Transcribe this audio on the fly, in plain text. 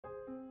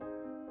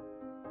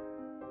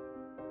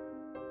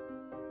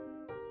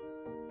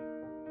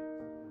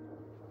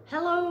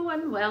Hello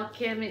and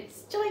welcome,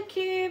 it's Joy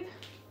Cube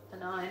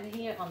and I'm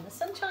here on the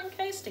Sunshine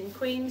Coast in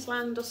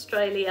Queensland,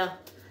 Australia.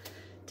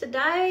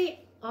 Today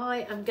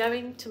I am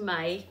going to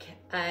make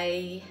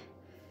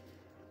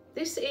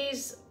this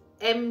is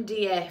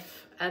MDF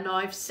and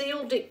I've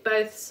sealed it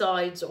both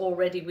sides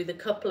already with a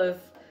couple of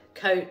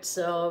coats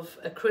of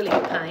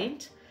acrylic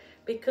paint,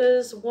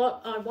 because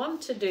what I want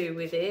to do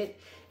with it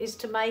is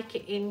to make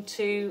it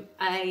into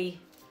a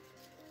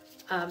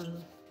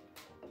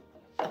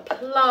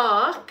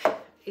plaque.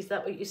 Is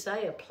that what you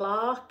say? A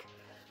plaque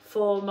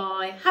for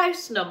my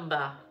house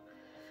number.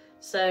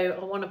 So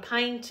I want to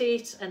paint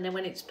it, and then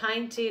when it's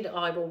painted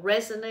I will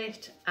resin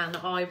it and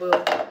I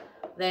will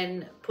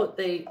then put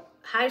the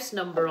house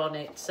number on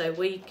it, so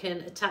we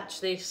can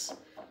attach this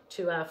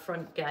to our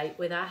front gate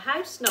with our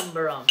house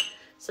number on.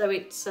 So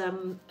it's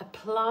a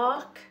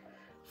plaque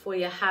for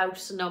your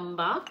house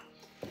number.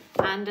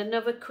 And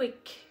another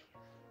quick,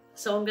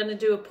 so I'm going to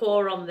do a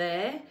pour on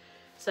there,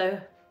 so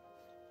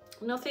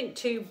nothing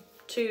too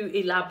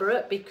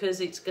elaborate because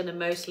it's going to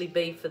mostly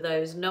be for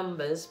those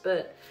numbers,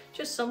 but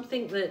just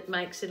something that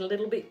makes it a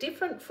little bit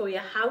different for your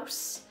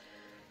house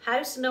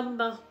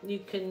number.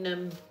 You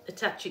can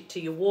attach it to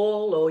your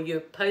wall or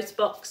your post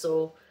box,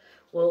 or,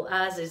 well,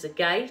 ours is a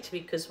gate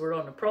because we're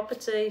on a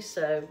property,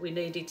 so we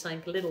needed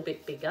something a little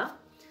bit bigger.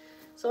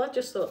 So I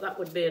just thought that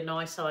would be a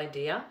nice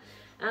idea.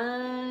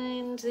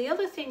 And the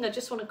other thing I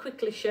just want to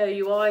quickly show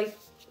you,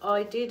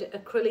 I did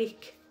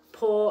acrylic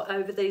pour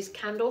over these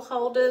candle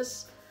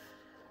holders.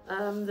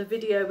 The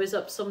video was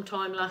up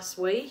sometime last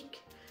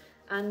week,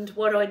 and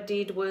what I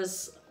did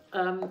was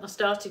I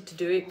started to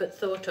do it but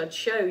thought I'd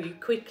show you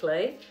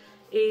quickly,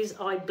 is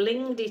I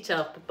blinged it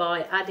up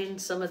by adding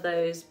some of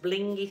those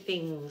blingy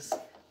things.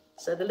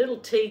 So the little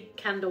tea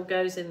candle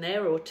goes in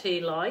there, or tea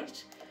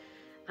light,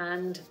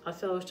 and I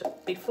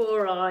thought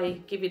before I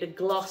give it a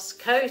gloss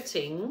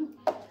coating,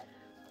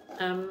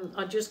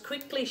 I'll just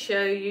quickly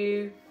show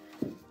you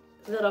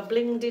that I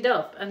blinged it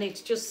up. And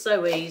it's just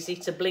so easy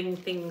to bling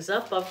things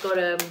up. I've got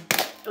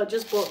I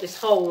just bought this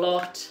whole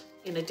lot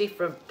in a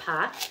different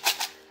pack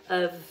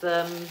of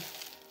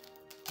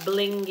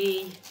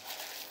blingy.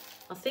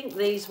 I think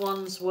these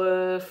ones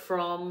were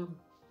from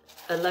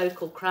a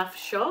local craft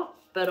shop,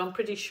 but I'm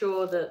pretty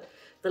sure that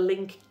the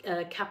link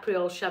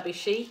Capriole Shabby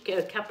Chic,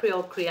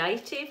 Capriole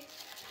Creative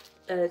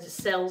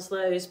sells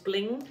those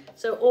bling.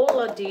 So all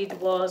I did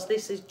was,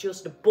 this is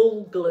just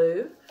bull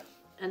glue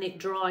and it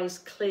dries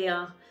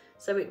clear.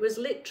 So it was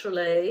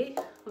literally,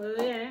 oh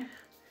yeah,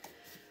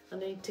 I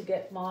need to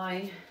get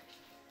my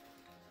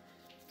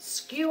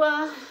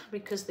skewer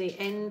because the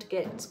end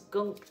gets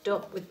gunked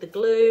up with the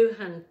glue,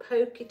 and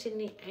poke it in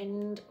the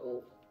end.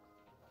 Oh,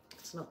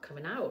 it's not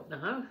coming out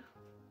now.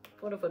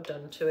 What have I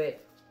done to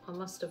it? I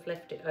must have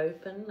left it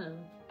open. And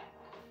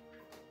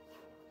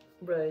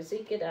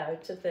Rosie, get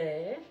out of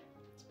there.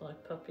 It's my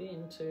puppy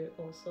into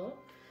also.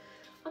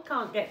 I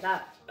can't get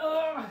that.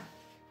 Oh,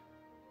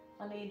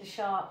 I need a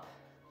sharp.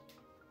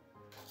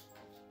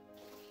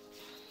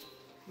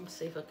 Let's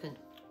see if I can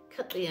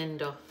cut the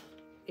end off.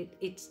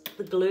 It's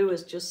the glue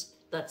is just,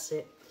 that's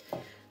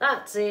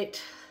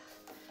it.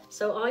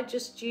 So I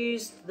just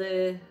used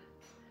the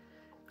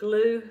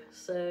glue.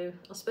 So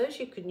I suppose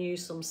you can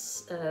use some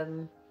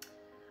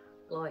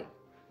like,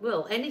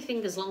 well,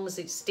 anything as long as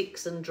it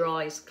sticks and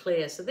dries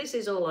clear. So this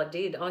is all I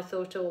did. I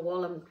thought, oh,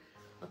 well,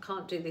 I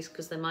can't do this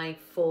because they may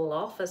fall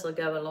off as I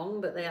go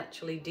along, but they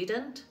actually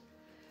didn't.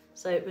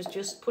 So it was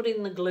just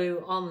putting the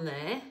glue on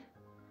there.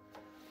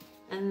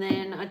 And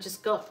then I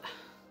just got,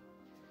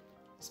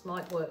 this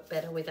might work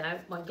better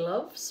without my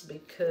gloves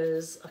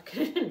because I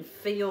couldn't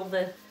feel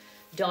the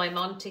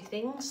diamante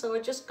thing. So I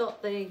just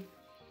got the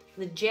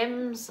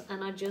gems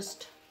and I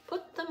just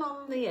put them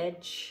on the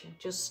edge,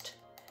 just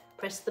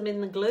pressed them in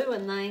the glue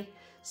and they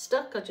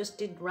stuck. I just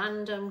did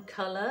random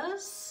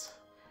colours.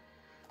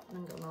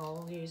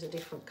 I'll use a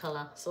different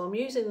colour. So I'm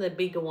using the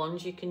bigger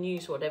ones. You can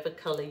use whatever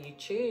colour you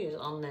choose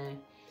on there.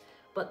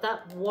 But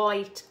that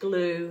white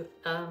glue,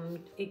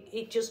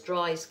 it just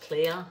dries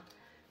clear,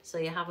 so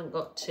you haven't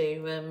got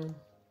to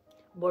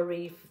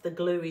worry if the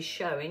glue is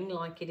showing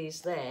like it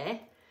is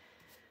there.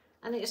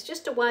 And it's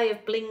just a way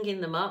of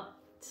blinging them up.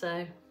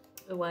 So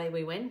away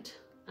we went,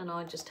 and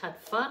I just had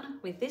fun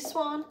with this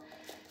one,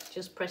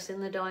 just pressing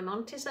the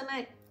diamantes in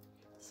it.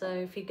 So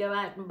if you go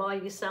out and buy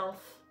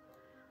yourself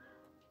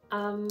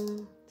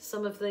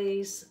some of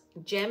these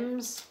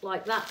gems,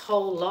 like that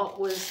whole lot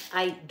was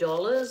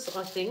 $8,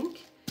 I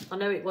think. I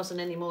know it wasn't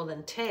any more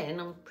than 10,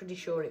 I'm pretty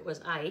sure it was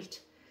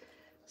 8.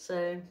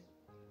 So,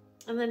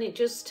 and then it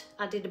just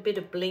added a bit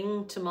of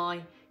bling to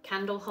my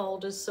candle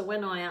holders. So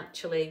when I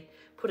actually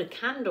put a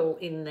candle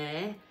in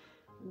there,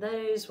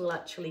 those will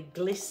actually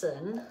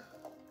glisten.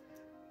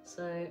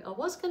 So I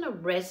was going to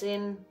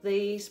resin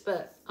these,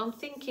 but I'm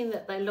thinking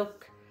that they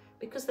look,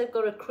 because they've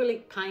got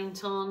acrylic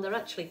paint on, they're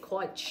actually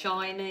quite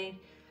shiny.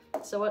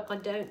 So I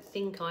don't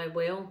think I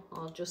will.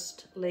 I'll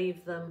just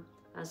leave them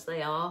as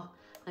they are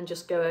and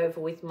just go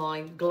over with my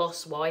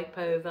gloss wipe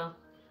over.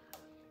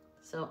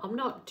 So I'm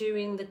not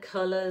doing the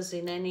colours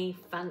in any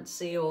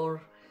fancy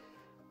or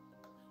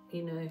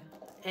you know,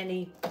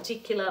 any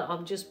particular.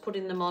 I'm just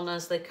putting them on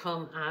as they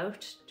come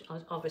out. I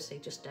obviously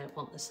just don't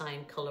want the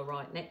same colour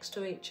right next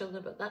to each other,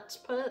 but that's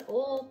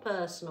all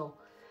personal.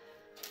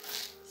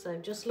 So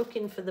just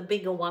looking for the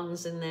bigger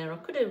ones in there. I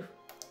could have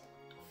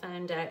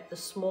found out the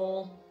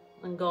small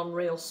and gone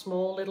real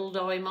small little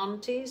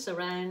diamantes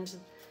around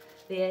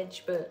the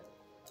edge, but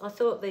I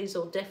thought these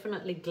will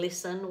definitely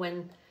glisten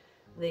when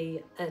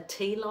the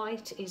tea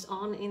light is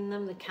on in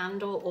them, the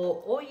candle,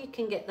 or you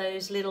can get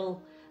those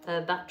little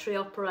battery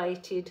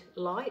operated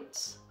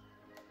lights.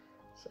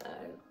 So,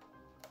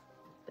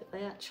 but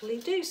they actually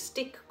do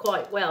stick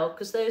quite well,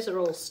 because those are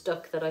all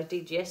stuck that I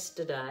did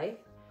yesterday.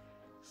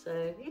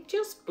 So it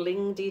just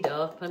blinged it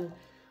up, and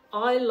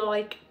I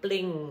like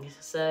bling,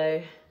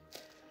 so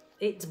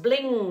it's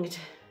blinged.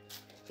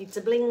 It's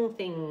a bling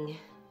thing.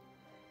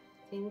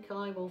 I think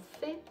I will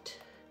fit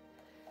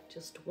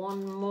just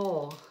one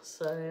more,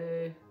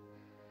 so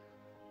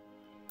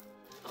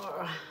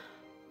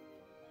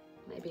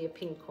maybe a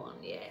pink one,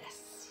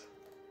 yes.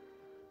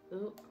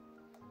 Oh,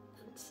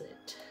 that's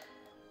it.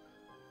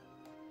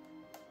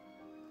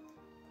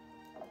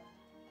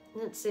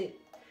 That's it.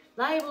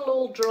 They will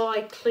all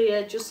dry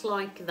clear just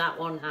like that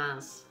one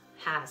has.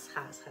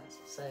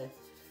 So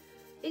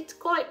it's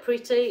quite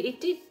pretty.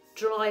 It did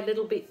dry a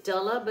little bit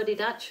duller, but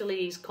it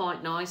actually is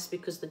quite nice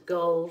because the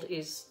gold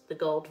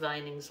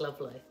veining's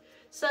lovely.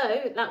 So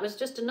that was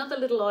just another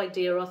little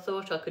idea. I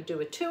thought I could do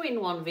a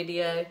 2-in-1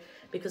 video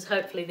because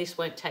hopefully this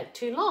won't take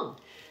too long.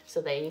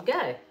 So there you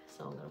go.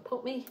 So I'm going to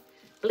put me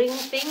bling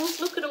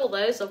things. Look at all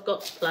those I've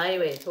got to play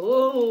with.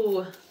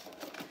 Oh,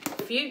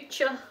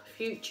 future.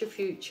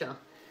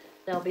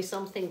 There'll be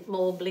something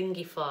more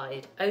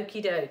blingified.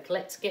 Okie doke,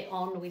 let's get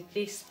on with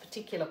this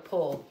particular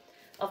pour.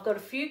 I've got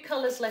a few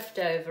colours left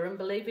over, and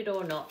believe it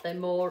or not, they're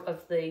more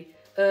of the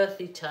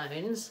earthy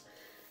tones,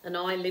 and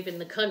I live in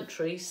the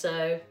country,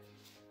 so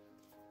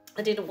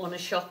I didn't want to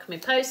shock my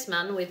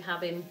postman with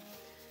having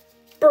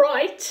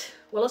bright.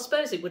 Well, I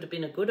suppose it would have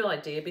been a good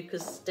idea,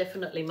 because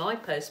definitely my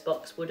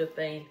postbox would have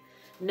been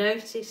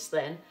noticed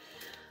then.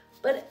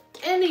 But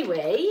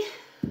anyway,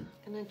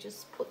 I'm going to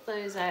just put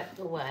those out of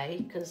the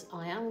way, because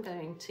I am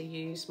going to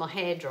use my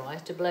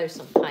hairdryer to blow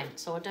some paint,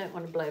 so I don't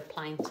want to blow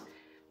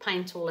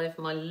paint all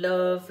over my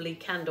lovely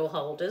candle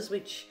holders,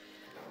 which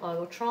I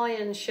will try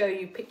and show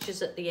you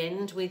pictures at the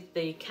end with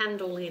the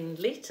candle in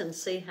lit and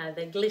see how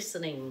they're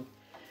glistening.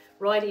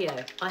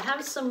 Rightio, I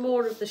have some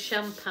more of the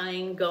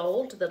champagne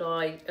gold that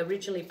I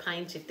originally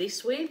painted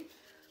this with,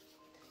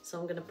 so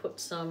I'm going to put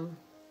some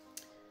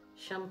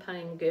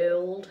champagne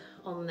gold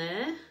on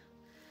there,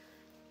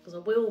 because I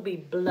will be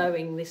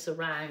blowing this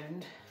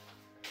around.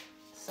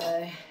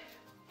 So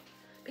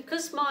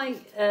because my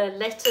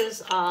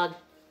letters are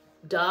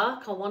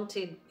dark, I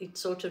wanted it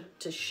sort of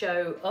to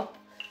show up,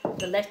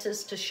 the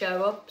letters to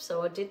show up,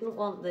 so I didn't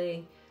want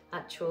the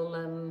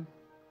actual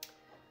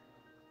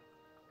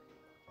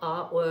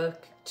artwork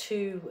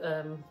too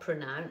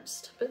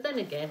pronounced. But then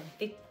again,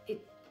 it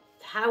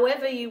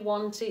however you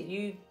want it,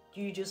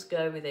 you just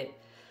go with it.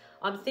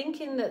 I'm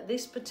thinking that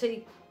this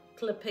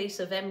particular piece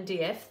of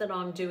MDF that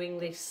I'm doing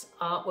this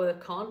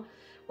artwork on,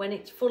 when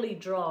it's fully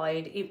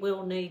dried, it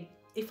will need,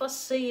 if I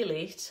seal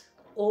it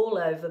all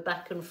over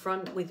back and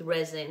front with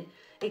resin,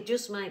 it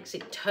just makes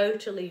it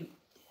totally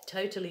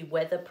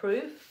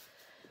weatherproof,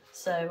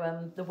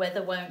 so the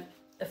weather won't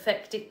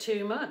affect it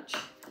too much.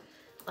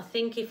 I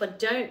think if I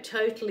don't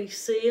totally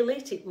seal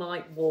it, it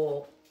might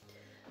warp.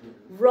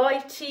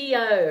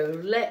 Righty-o,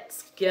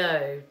 let's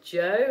go,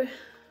 Joe.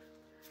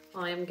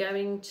 I am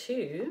going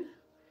to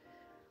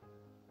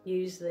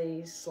use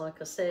these,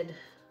 like I said,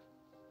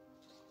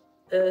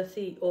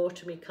 earthy,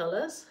 autumny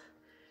colours.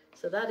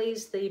 So that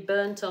is the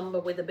burnt umber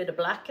with a bit of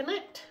black in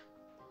it.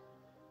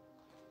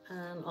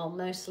 And I'll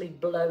mostly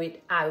blow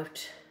it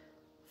out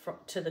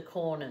to the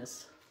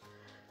corners.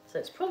 So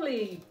it's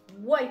probably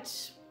way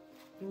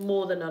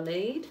more than I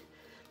need.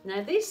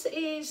 Now this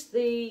is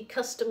the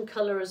custom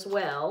colour as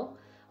well.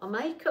 I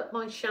make up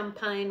my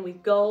champagne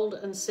with gold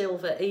and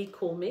silver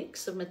equal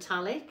mix of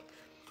metallic.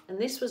 And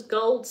this was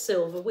gold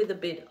silver with a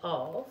bit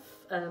of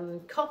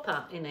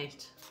copper in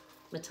it,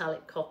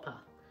 metallic copper.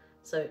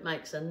 So it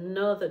makes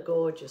another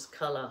gorgeous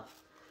colour.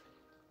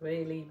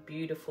 Really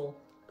beautiful,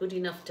 good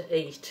enough to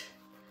eat.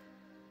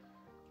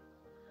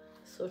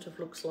 Sort of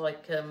looks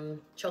like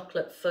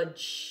chocolate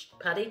fudge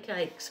patty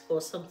cakes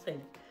or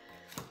something.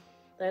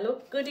 They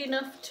look good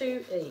enough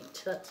to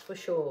eat, that's for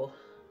sure.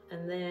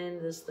 And then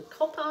there's the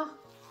copper.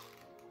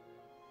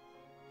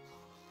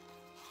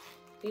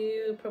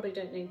 You probably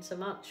don't need so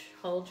much,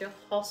 hold your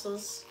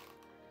horses.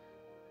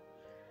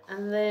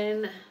 And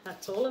then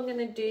that's all I'm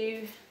gonna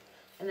do.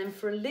 And then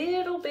for a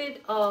little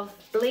bit of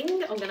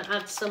bling, I'm gonna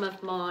add some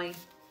of my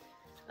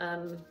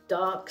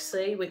dark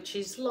sea, which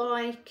is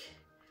like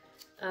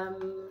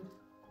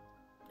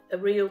a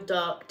real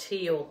dark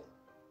teal.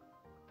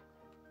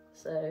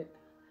 So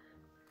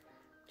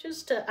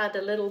just to add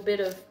a little bit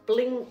of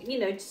bling, you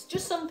know,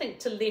 just something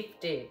to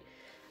lift it.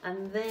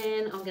 And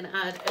then I'm going to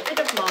add a bit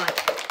of my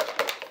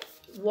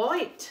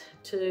white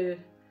to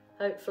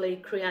hopefully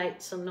create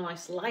some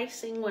nice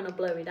lacing when I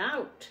blow it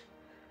out.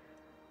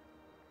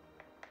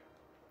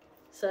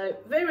 So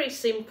very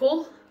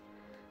simple,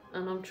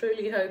 and I'm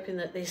truly hoping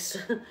that this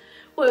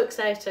works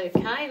out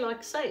okay. Like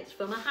I say, it's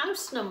for my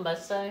house number.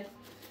 So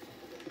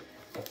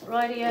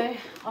rightio,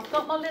 I've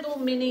got my little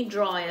mini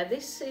dryer.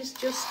 This is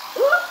just,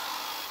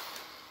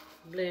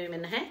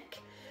 blooming heck.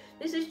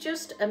 This is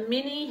just a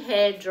mini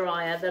hair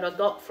dryer that I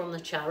got from the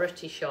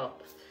charity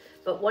shop.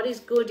 But what is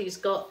good is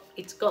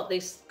it's got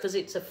this, because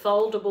it's a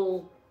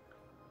foldable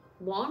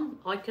one,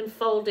 I can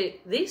fold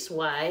it this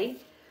way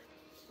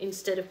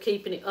instead of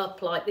keeping it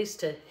up like this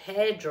to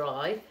hair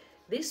dry.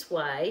 This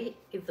way,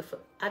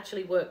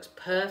 actually works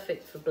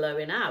perfect for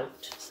blowing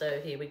out.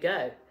 So here we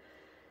go.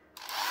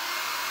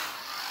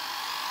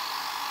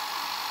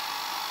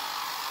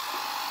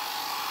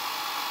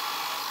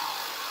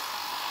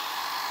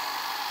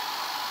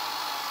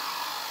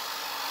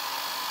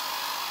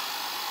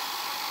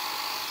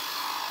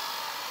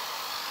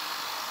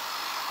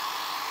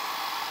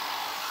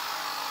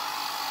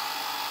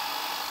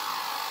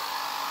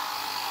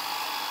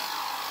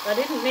 I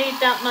didn't need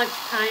that much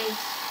paint.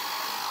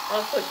 I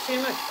put too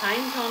much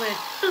paint on it.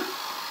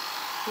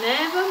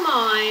 Never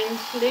mind,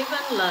 live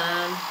and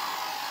learn.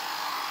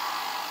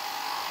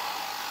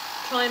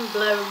 Try and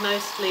blow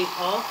mostly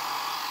off.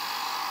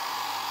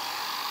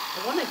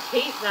 I want to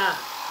keep that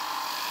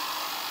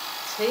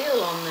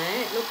teal on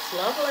there, it looks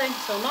lovely.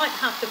 So I might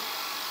have to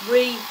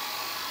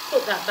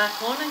put that back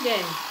on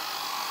again.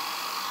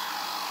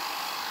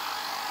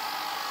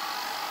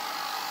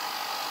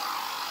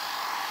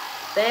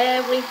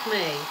 Bear with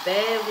me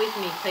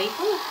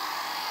people.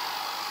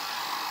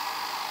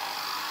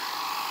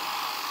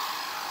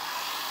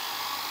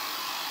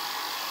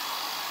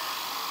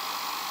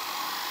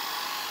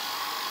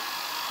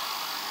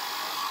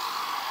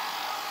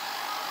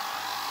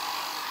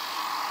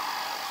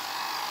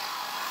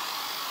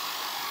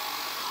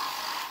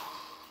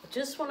 I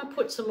just want to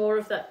put some more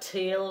of that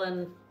teal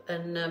and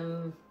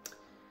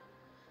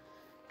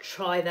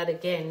try that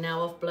again.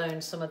 Now I've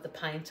blown some of the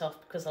paint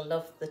off because I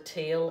love the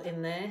teal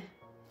in there.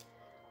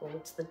 Oh,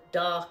 it's the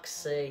dark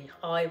sea.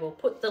 I will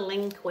put the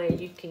link where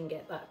you can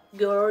get that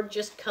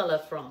gorgeous colour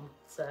from.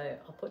 So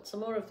I'll put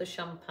some more of the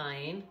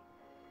champagne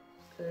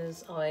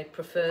because I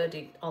preferred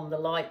it on the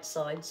light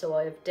side. So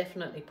I've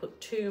definitely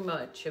put too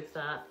much of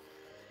that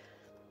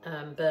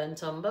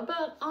burnt umber,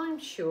 but I'm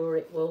sure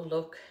it will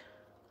look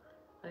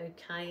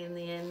okay in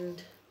the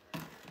end.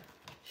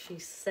 She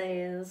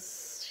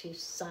says a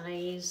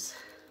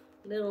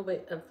little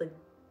bit of the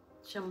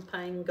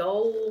champagne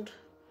gold.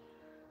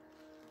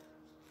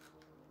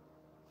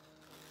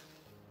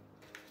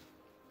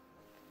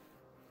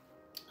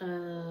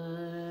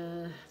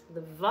 The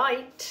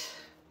white.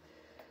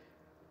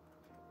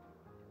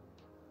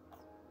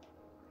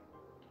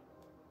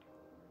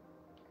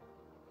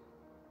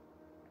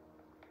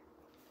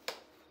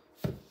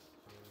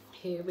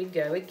 Here we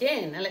go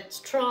again. Now let's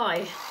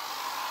try.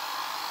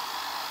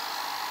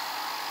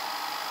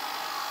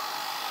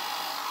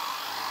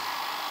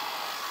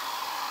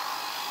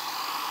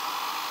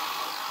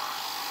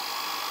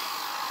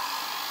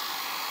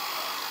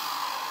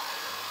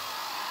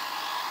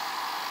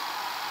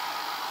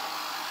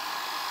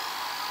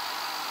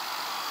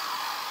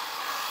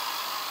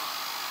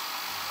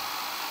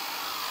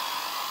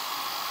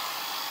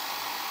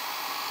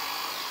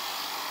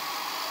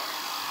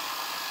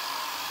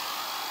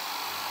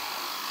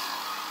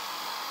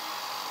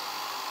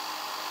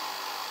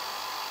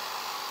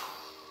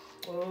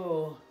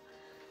 Oh,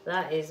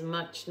 that is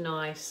much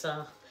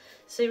nicer.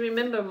 See,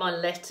 remember my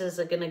letters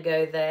are going to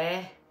go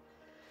there.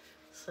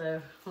 So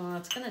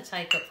it's going to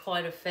take up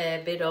quite a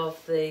fair bit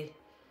of the...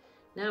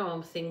 Now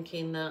I'm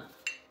thinking that...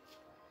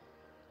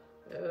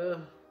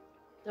 oh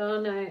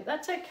no,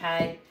 that's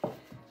okay.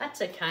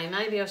 That's okay.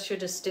 Maybe I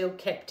should have still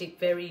kept it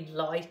very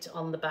light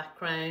on the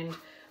background.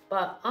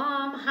 But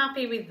I'm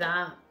happy with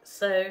that.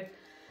 So...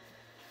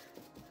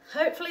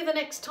 hopefully the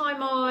next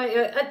time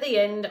at the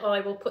end, I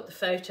will put the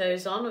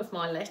photos on of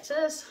my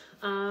letters.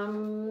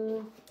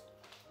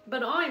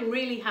 But I'm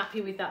really happy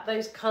with that.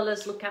 Those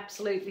colours look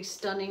absolutely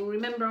stunning.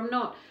 Remember, I'm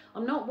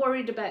not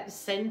worried about the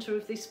centre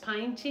of this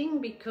painting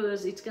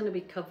because it's going to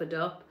be covered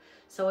up.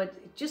 So it's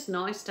just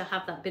nice to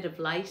have that bit of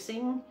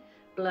lacing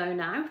blown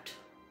out.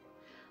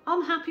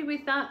 I'm happy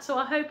with that. So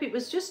I hope it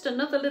was just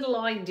another little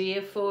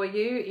idea for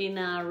you in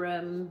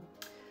our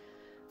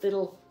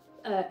little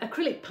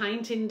acrylic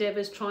paint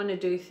endeavours, trying to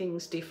do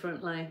things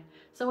differently.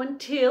 So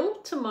until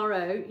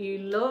tomorrow, you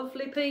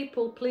lovely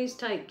people, please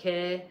take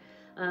care.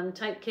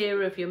 Take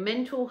care of your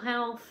mental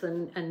health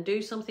and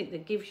do something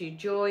that gives you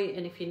joy.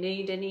 And if you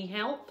need any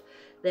help,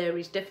 there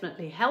is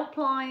definitely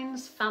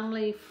helplines,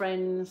 family,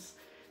 friends.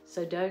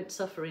 So don't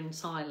suffer in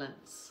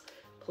silence.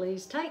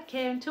 Please take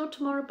care. Until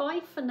tomorrow,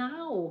 bye for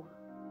now.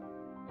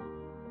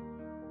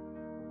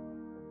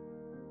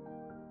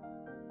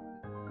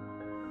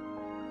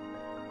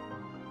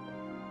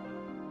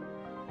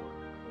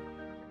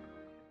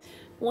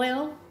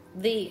 Well,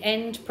 the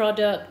end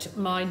product,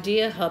 my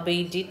dear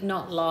hubby did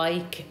not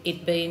like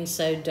it being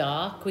so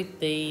dark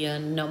with the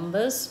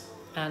numbers.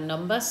 our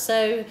number.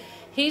 So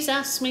he's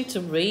asked me to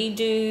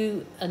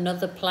redo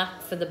another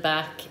plaque for the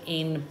back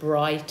in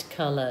bright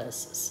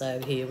colours. So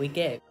here we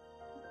go.